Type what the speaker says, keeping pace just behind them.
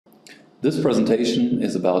This presentation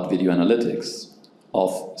is about video analytics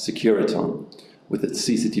of Securiton with its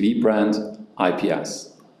CCTV brand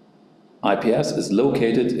IPS. IPS is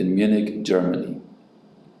located in Munich, Germany.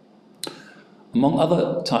 Among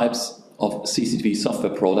other types of CCTV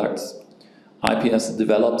software products, IPS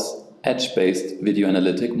develops edge-based video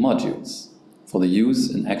analytic modules for the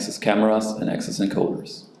use in access cameras and access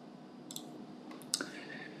encoders.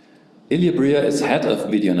 Ilya Bria is head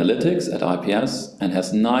of video analytics at IPS and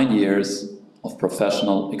has 9 years of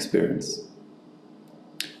professional experience.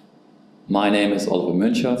 My name is Oliver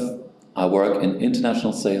Münchow. I work in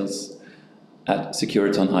international sales at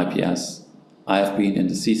Securiton IPS. I have been in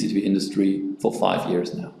the CCTV industry for 5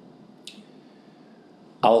 years now.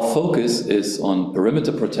 Our focus is on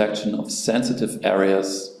perimeter protection of sensitive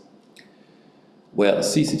areas where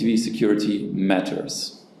CCTV security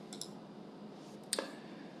matters.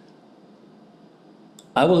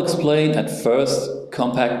 I will explain at first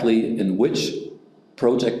compactly in which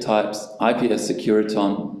project types IPS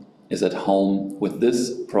Securiton is at home with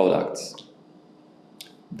these products.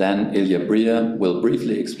 Then Ilya Bria will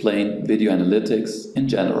briefly explain video analytics in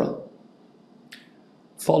general,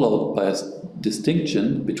 followed by a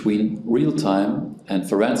distinction between real-time and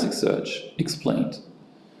forensic search explained.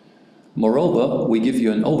 Moreover, we give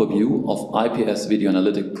you an overview of IPS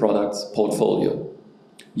VideoAnalytics products portfolio,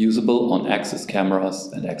 usable on access cameras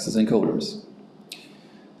and access encoders.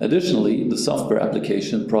 Additionally, the software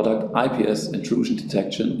application product IPS intrusion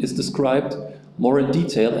detection is described more in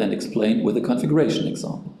detail and explained with a configuration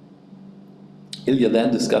example. Ilya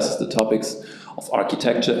then discusses the topics of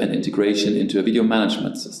architecture and integration into a video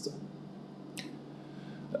management system.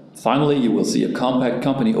 Finally, you will see a compact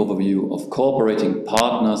company overview of cooperating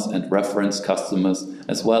partners and reference customers,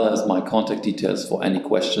 as well as my contact details for any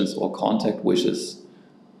questions or contact wishes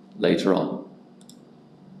later on.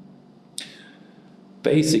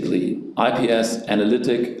 Basically, IPS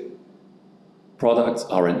analytic products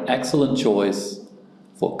are an excellent choice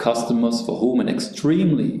for customers for whom an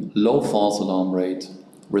extremely low false alarm rate,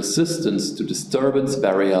 resistance to disturbance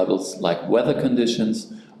variables like weather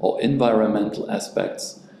conditions or environmental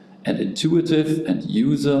aspects, and intuitive and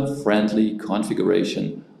user-friendly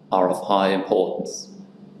configuration are of high importance.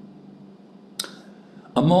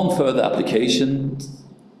 Among further applications,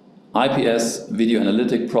 IPS video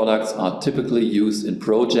analytic products are typically used in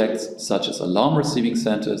projects such as alarm receiving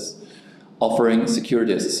centers, offering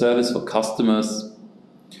security as a service for customers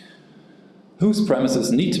whose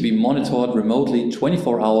premises need to be monitored remotely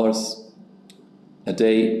 24 hours a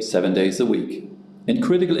day, 7 days a week. In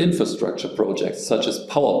critical infrastructure projects such as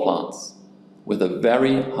power plants with a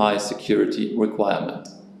very high security requirement,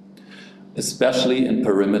 especially in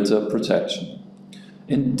perimeter protection.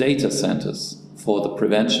 In data centers for the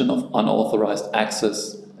prevention of unauthorized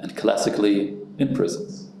access, and classically in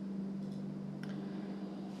prisons.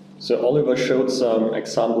 So Oliver showed some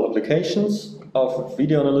example applications of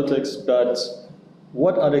video analytics, but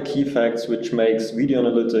what are the key facts which makes video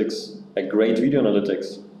analytics a great video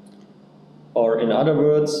analytics? Or in other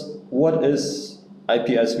words, what is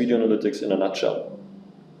IPS video analytics in a nutshell?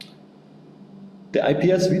 The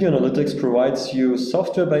IPS video analytics provides you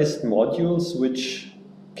software-based modules which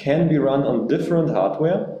can be run on different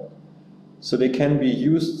hardware, so they can be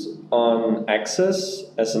used on access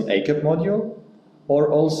as an ACAP module, or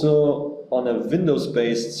also on a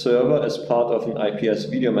Windows-based server as part of an IPS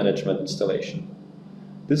video management installation.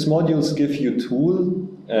 These modules give you a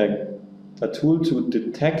tool to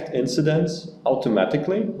detect incidents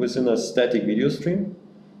automatically within a static video stream.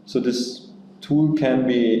 So this tool can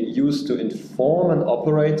be used to inform an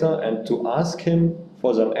operator and to ask him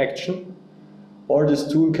for some action. Or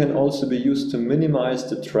this tool can also be used to minimize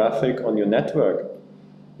the traffic on your network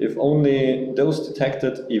if only those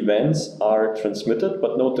detected events are transmitted,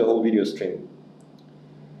 but not the whole video stream.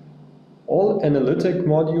 All analytic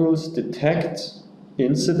modules detect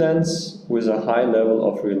incidents with a high level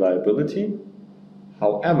of reliability.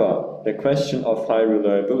 However, the question of high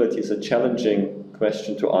reliability is a challenging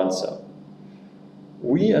question to answer.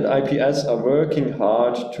 We at IPS are working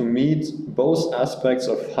hard to meet both aspects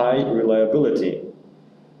of high reliability,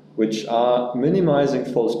 which are minimizing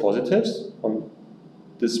false positives.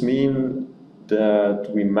 This means that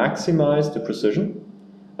we maximize the precision,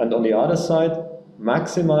 and on the other side,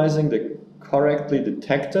 maximizing the correctly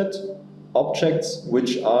detected objects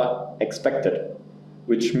which are expected,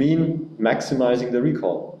 which mean maximizing the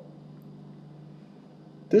recall.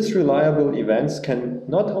 These reliable events can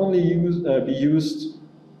not only be used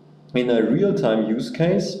in a real-time use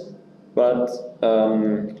case, but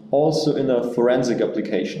also in a forensic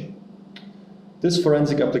application. This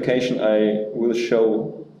forensic application I will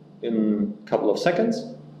show in a couple of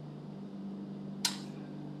seconds.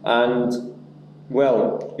 And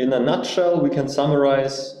well, in a nutshell, we can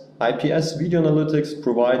summarize IPS VideoAnalytics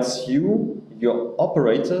provides you, your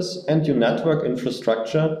operators, and your network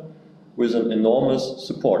infrastructure with an enormous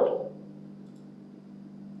support.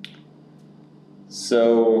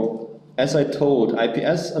 So, as I told,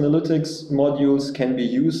 IPS analytics modules can be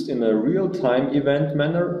used in a real-time event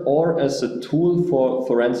manner or as a tool for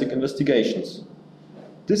forensic investigations.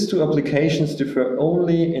 These two applications differ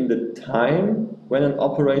only in the time when an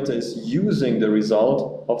operator is using the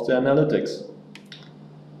result of the analytics.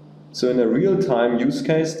 So in a real-time use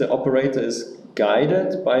case, the operator is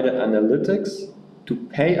guided by the analytics to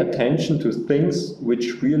pay attention to things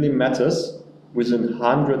which really matters within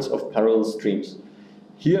hundreds of parallel streams.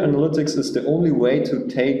 Here, analytics is the only way to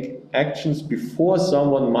take actions before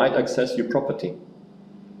someone might access your property.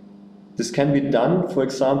 This can be done, for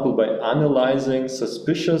example, by analyzing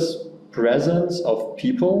suspicious presence of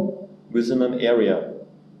people within an area.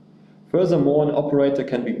 Furthermore, an operator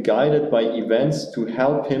can be guided by events to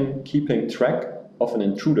help him keeping track of an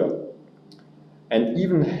intruder, and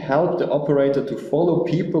even help the operator to follow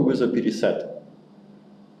people with a PD set.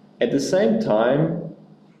 At the same time,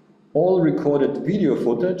 all recorded video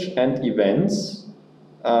footage and events,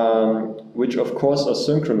 which of course are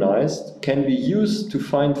synchronized, can be used to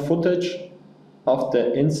find footage of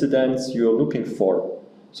the incidents you are looking for.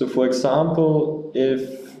 So for example,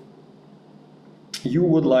 if you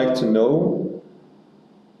would like to know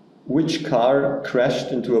which car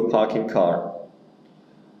crashed into a parking car,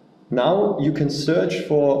 now you can search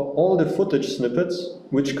for all the footage snippets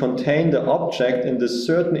which contain the object in this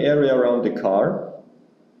certain area around the car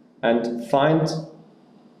and find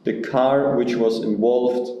the car which was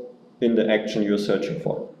involved in the action you're searching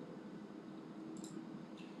for.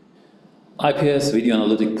 IPS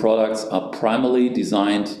VideoAnalytic products are primarily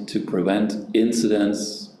designed to prevent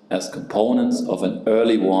incidents as components of an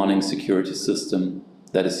early warning security system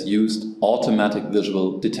that is used automatic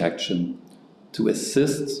visual detection to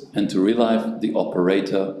assist and to relieve the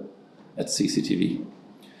operator at CCTV.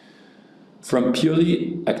 From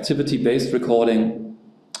purely activity-based recording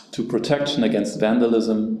to protection against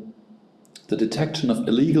vandalism, the detection of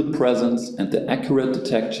illegal presence and the accurate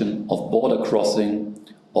detection of border crossing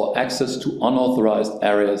or access to unauthorized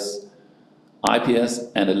areas, IPS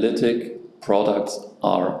analytic products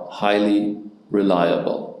are highly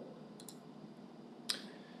reliable.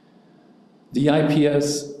 The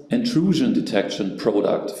IPS intrusion detection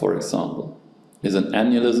product, for example, is an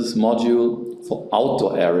analysis module for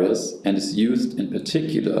outdoor areas and is used in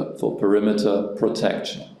particular for perimeter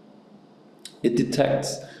protection. It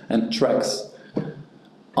detects and tracks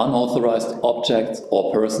unauthorized objects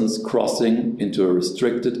or persons crossing into a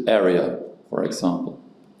restricted area, for example.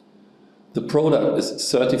 The product is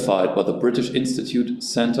certified by the British Institute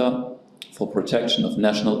Centre for Protection of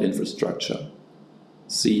National Infrastructure,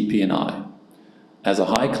 CPNI, as a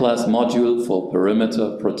high-class module for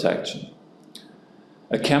perimeter protection.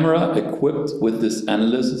 A camera equipped with this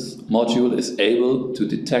analysis module is able to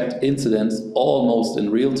detect incidents almost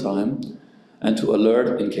in real time and to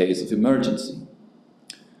alert in case of emergency.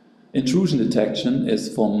 Intrusion detection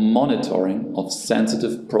is for monitoring of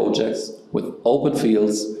sensitive projects with open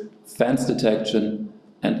fields, fence detection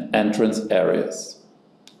and entrance areas.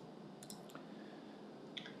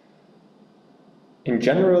 In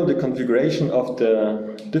general, the configuration of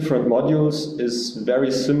the different modules is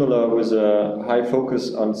very similar with a high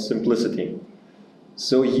focus on simplicity.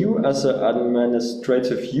 So you as an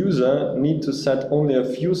administrative user need to set only a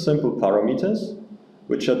few simple parameters,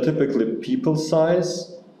 which are typically people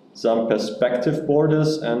size, some perspective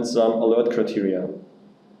borders and some alert criteria.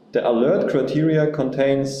 The alert criteria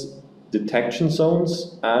contains detection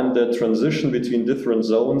zones and the transition between different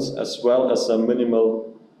zones as well as some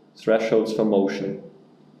minimal thresholds for motion.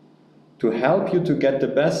 To help you to get the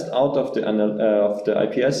best out of the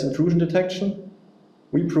IPS intrusion detection,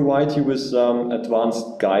 we provide you with some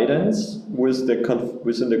advanced guidance within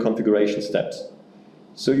the configuration steps.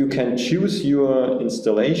 So you can choose your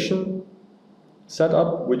installation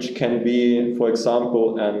setup, which can be, for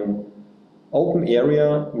example, an open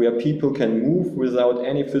area where people can move without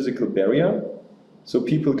any physical barrier, so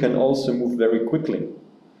people can also move very quickly.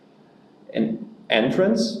 An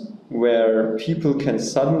entrance where people can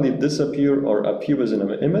suddenly disappear or appear within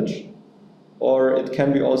an image, or it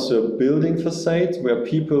can be also a building facade where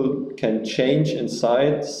people can change in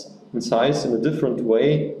size in a different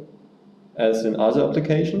way as in other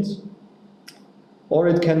applications. Or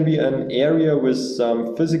it can be an area with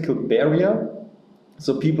some physical barrier,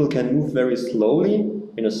 so people can move very slowly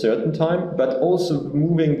in a certain time, but also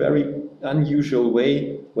moving very unusual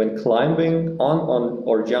way when climbing on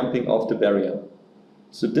or jumping off the barrier.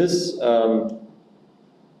 So this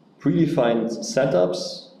predefined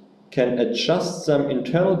setups can adjust some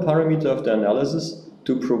internal parameter of the analysis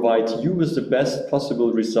to provide you with the best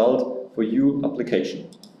possible result for your application.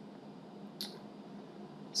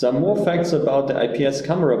 Some more facts about the IPS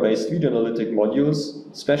camera-based video analytic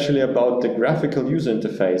modules, especially about the graphical user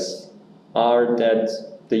interface, are that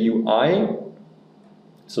the UI,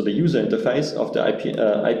 so the user interface of the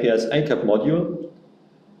IPS ACAP module,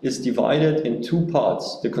 is divided in two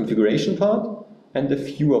parts, the configuration part and the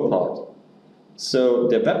viewer part. So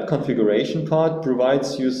the web configuration part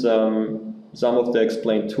provides you some of the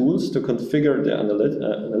explained tools to configure the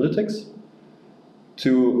analytics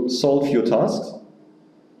to solve your tasks.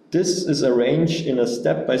 This is arranged in a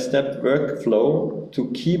step-by-step workflow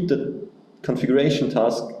to keep the configuration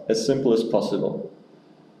task as simple as possible.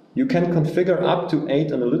 You can configure up to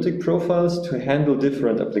 8 analytic profiles to handle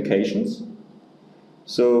different applications.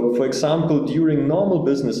 So, for example, during normal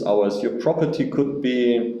business hours, your property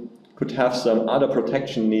could have some other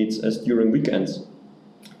protection needs as during weekends.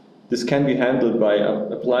 This can be handled by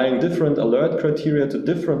applying different alert criteria to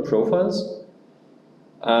different profiles.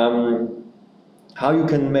 How you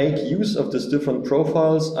can make use of these different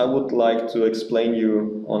profiles, I would like to explain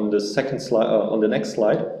you on the next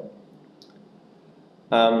slide.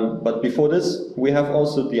 But before this, we have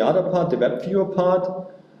also the other part, the web viewer part,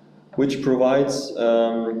 which provides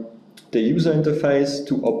the user interface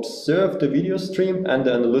to observe the video stream and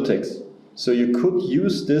the analytics. So you could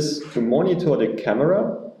use this to monitor the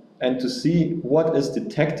camera and to see what is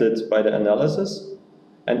detected by the analysis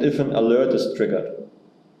and if an alert is triggered.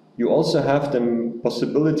 You also have the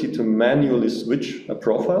possibility to manually switch a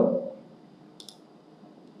profile.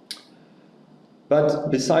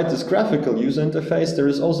 But besides this graphical user interface, there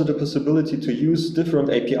is also the possibility to use different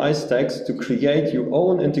API stacks to create your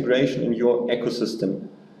own integration in your ecosystem.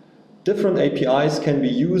 Different APIs can be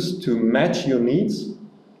used to match your needs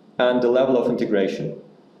and the level of integration.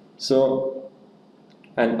 So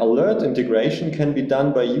an alert integration can be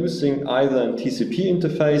done by using either a TCP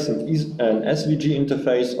interface, an SVG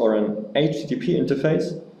interface, or an HTTP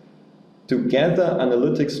interface to gather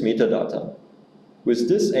analytics metadata. With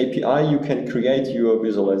this API, you can create your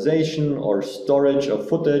visualization or storage of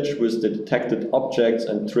footage with the detected objects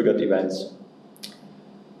and triggered events.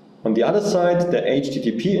 On the other side, the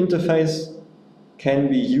HTTP interface can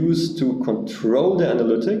be used to control the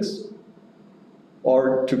analytics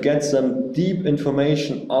or to get some deep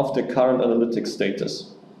information of the current analytics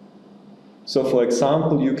status. So for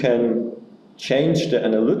example, you can change the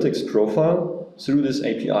analytics profile through this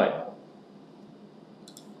API.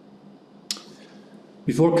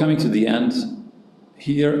 Before coming to the end,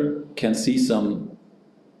 here can see some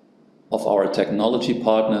of our technology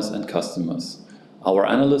partners and customers. Our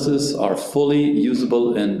analyses are fully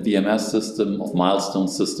usable in VMS system of milestone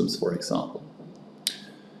systems, for example.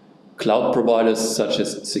 Cloud providers such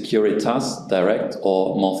as Securitas Direct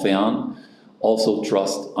or Morphean also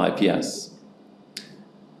trust IPS.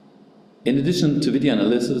 In addition to video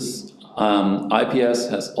analysis, IPS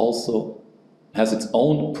has its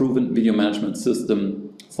own proven video management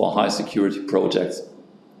system for high security projects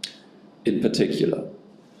in particular.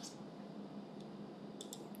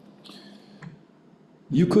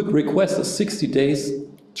 You could request a 60 days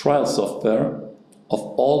trial software of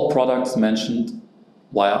all products mentioned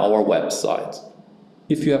via our website.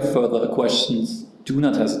 If you have further questions, do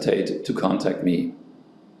not hesitate to contact me.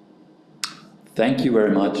 Thank you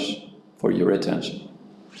very much for your attention.